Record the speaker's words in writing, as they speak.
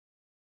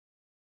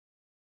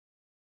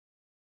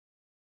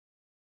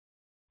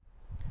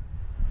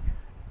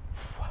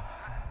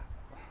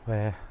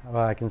Well,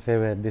 I can say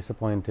we're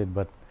disappointed,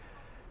 but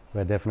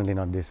we're definitely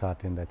not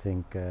disheartened. I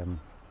think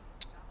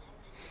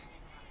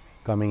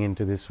coming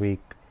into this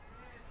week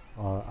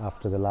or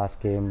after the last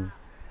game,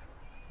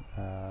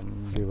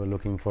 we were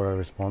looking for a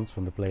response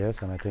from the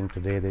players, and I think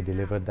today they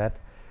delivered that.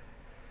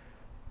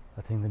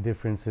 I think the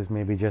difference is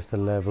maybe just the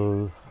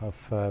level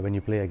of when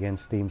you play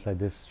against teams like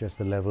this, just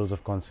the levels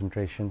of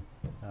concentration,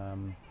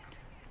 and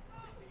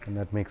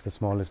that makes the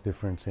smallest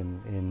difference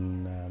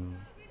in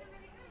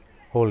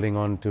holding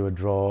on to a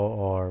draw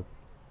or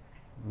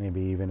maybe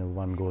even a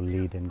one-goal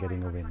lead and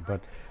getting a win. But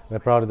we're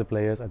proud of the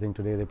players. I think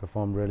today they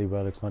performed really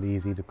well. It's not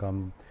easy to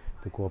come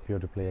to Kuopio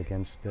to play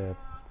against the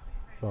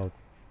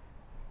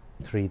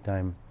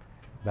three-time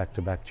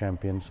back-to-back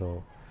champions.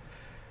 So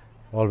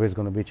always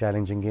going to be a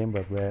challenging game,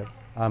 but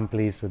I'm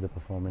pleased with the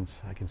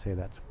performance. I can say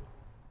that.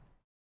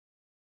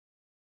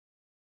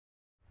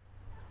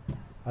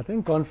 I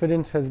think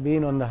confidence has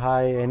been on the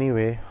high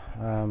anyway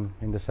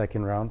in the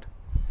second round.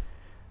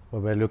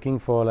 What we're looking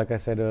for, like I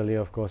said earlier,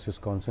 of course, is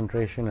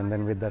concentration, and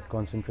then with that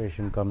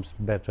concentration comes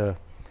better,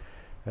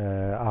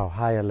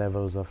 higher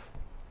levels of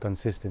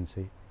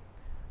consistency.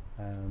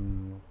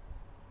 And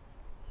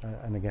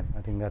again,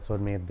 I think that's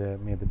what made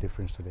the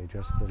difference today,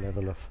 just the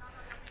level of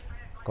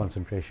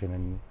concentration.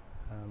 And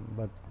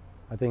but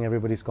I think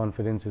everybody's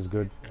confidence is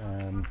good.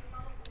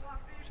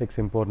 6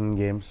 important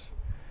games.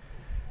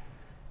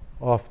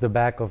 Off the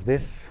back of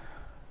this,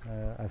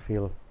 I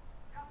feel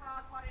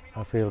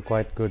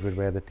quite good with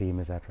where the team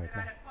is at right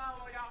now.